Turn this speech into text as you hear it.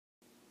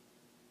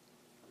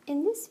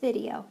In this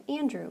video,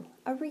 Andrew,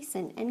 a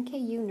recent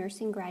NKU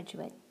nursing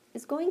graduate,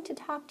 is going to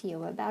talk to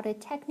you about a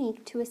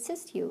technique to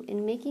assist you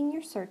in making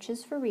your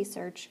searches for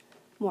research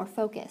more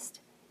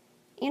focused.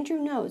 Andrew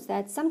knows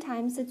that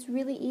sometimes it's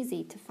really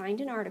easy to find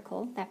an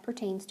article that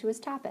pertains to his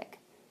topic.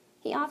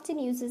 He often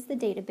uses the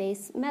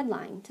database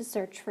Medline to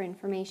search for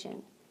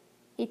information.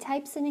 He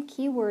types in a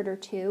keyword or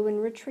two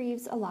and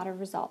retrieves a lot of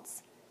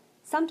results.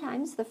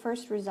 Sometimes the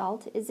first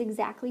result is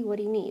exactly what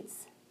he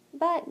needs,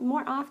 but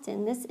more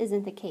often this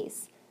isn't the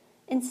case.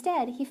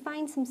 Instead, he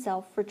finds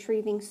himself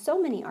retrieving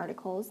so many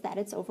articles that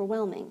it's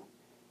overwhelming.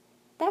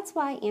 That's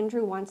why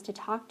Andrew wants to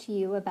talk to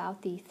you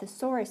about the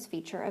thesaurus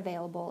feature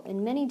available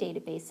in many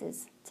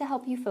databases to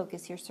help you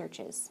focus your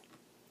searches.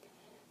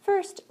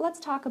 First,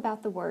 let's talk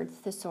about the word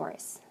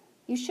thesaurus.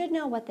 You should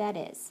know what that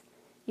is.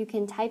 You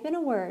can type in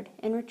a word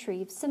and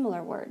retrieve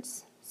similar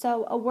words.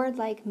 So a word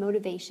like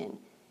motivation.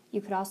 You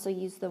could also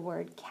use the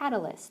word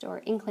catalyst or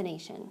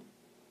inclination.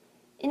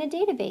 In a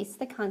database,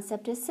 the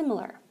concept is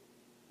similar.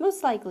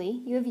 Most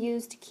likely, you have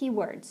used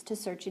keywords to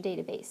search a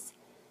database.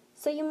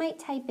 So you might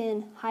type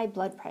in high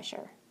blood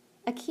pressure.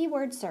 A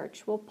keyword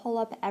search will pull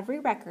up every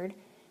record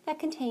that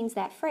contains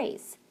that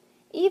phrase,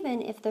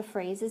 even if the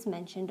phrase is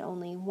mentioned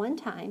only one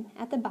time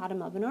at the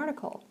bottom of an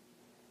article.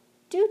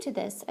 Due to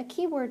this, a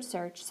keyword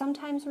search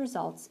sometimes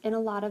results in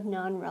a lot of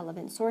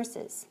non-relevant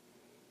sources.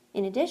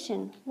 In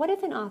addition, what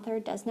if an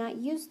author does not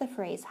use the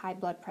phrase high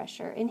blood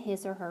pressure in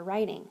his or her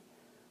writing?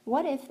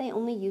 What if they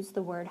only use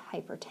the word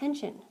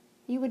hypertension?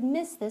 You would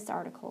miss this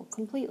article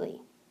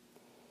completely.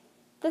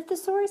 The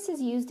thesaurus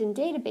is used in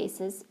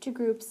databases to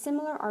group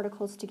similar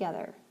articles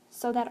together,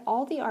 so that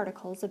all the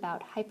articles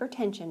about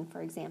hypertension,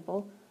 for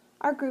example,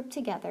 are grouped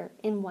together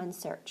in one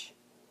search.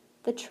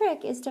 The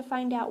trick is to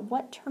find out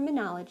what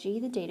terminology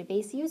the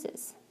database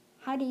uses.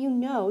 How do you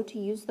know to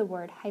use the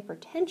word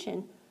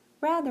hypertension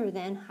rather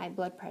than high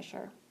blood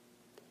pressure?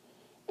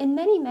 In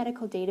many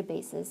medical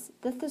databases,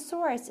 the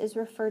thesaurus is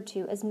referred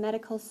to as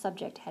medical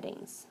subject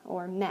headings,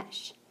 or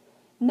MESH.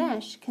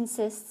 MESH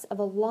consists of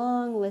a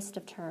long list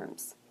of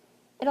terms.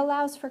 It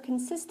allows for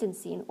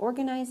consistency in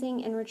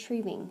organizing and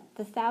retrieving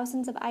the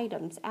thousands of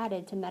items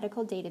added to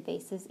medical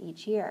databases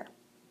each year.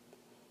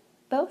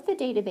 Both the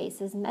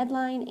databases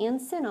Medline and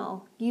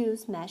CINAHL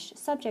use MESH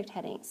subject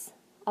headings,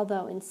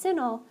 although in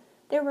CINAHL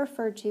they're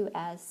referred to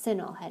as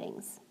CINAHL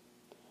headings.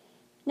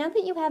 Now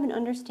that you have an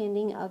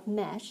understanding of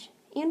MESH,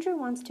 Andrew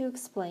wants to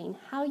explain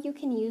how you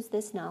can use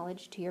this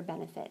knowledge to your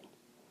benefit.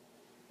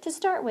 To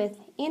start with,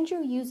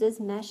 Andrew uses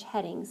MESH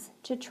headings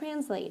to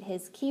translate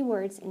his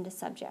keywords into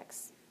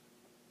subjects.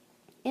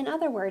 In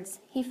other words,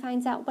 he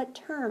finds out what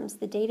terms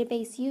the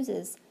database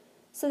uses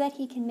so that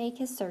he can make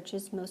his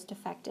searches most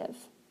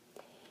effective.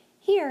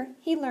 Here,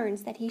 he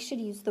learns that he should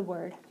use the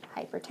word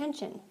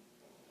hypertension.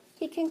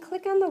 He can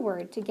click on the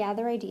word to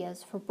gather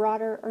ideas for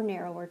broader or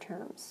narrower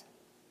terms.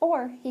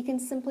 Or he can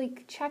simply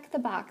check the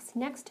box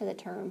next to the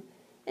term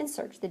and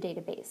search the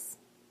database.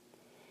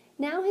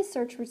 Now his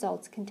search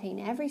results contain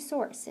every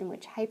source in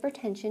which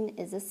hypertension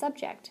is a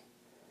subject.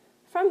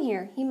 From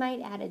here, he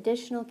might add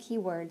additional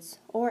keywords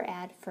or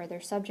add further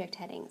subject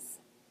headings.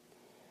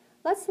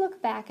 Let's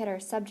look back at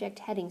our subject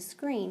heading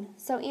screen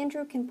so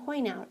Andrew can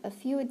point out a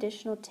few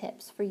additional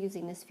tips for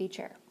using this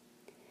feature.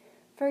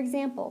 For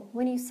example,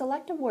 when you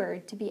select a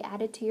word to be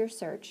added to your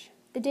search,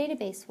 the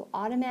database will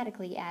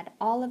automatically add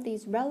all of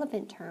these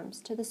relevant terms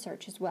to the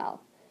search as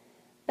well.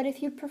 But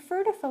if you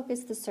prefer to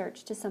focus the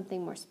search to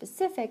something more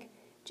specific,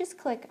 just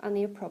click on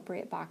the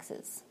appropriate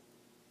boxes.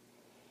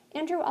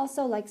 Andrew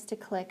also likes to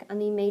click on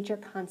the major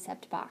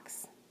concept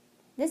box.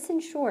 This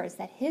ensures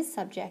that his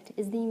subject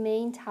is the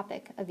main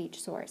topic of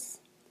each source.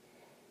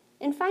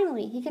 And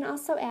finally, he can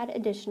also add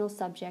additional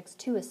subjects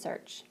to a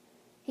search.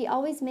 He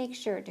always makes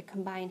sure to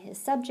combine his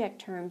subject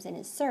terms in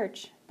his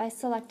search by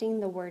selecting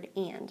the word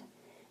 "and."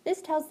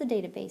 This tells the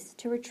database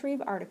to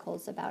retrieve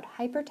articles about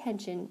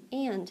hypertension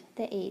and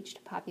the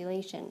aged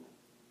population.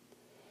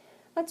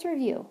 Let's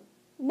review.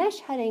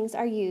 MESH headings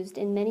are used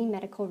in many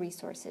medical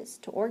resources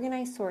to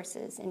organize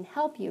sources and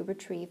help you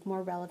retrieve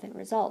more relevant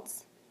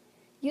results.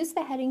 Use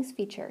the headings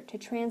feature to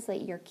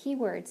translate your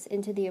keywords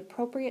into the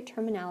appropriate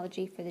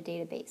terminology for the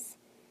database.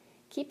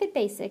 Keep it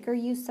basic or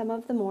use some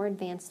of the more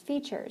advanced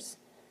features,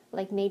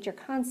 like major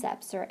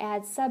concepts, or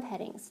add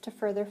subheadings to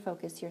further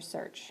focus your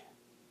search.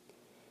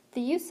 The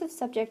use of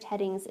subject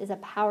headings is a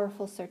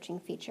powerful searching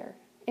feature,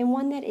 and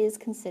one that is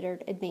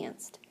considered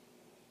advanced.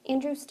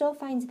 Andrew still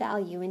finds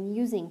value in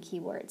using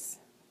keywords,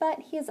 but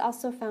he has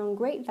also found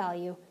great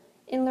value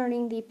in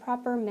learning the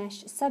proper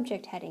MESH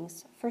subject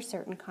headings for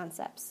certain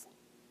concepts.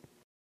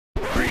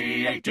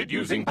 Created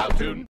using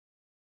Powtoon.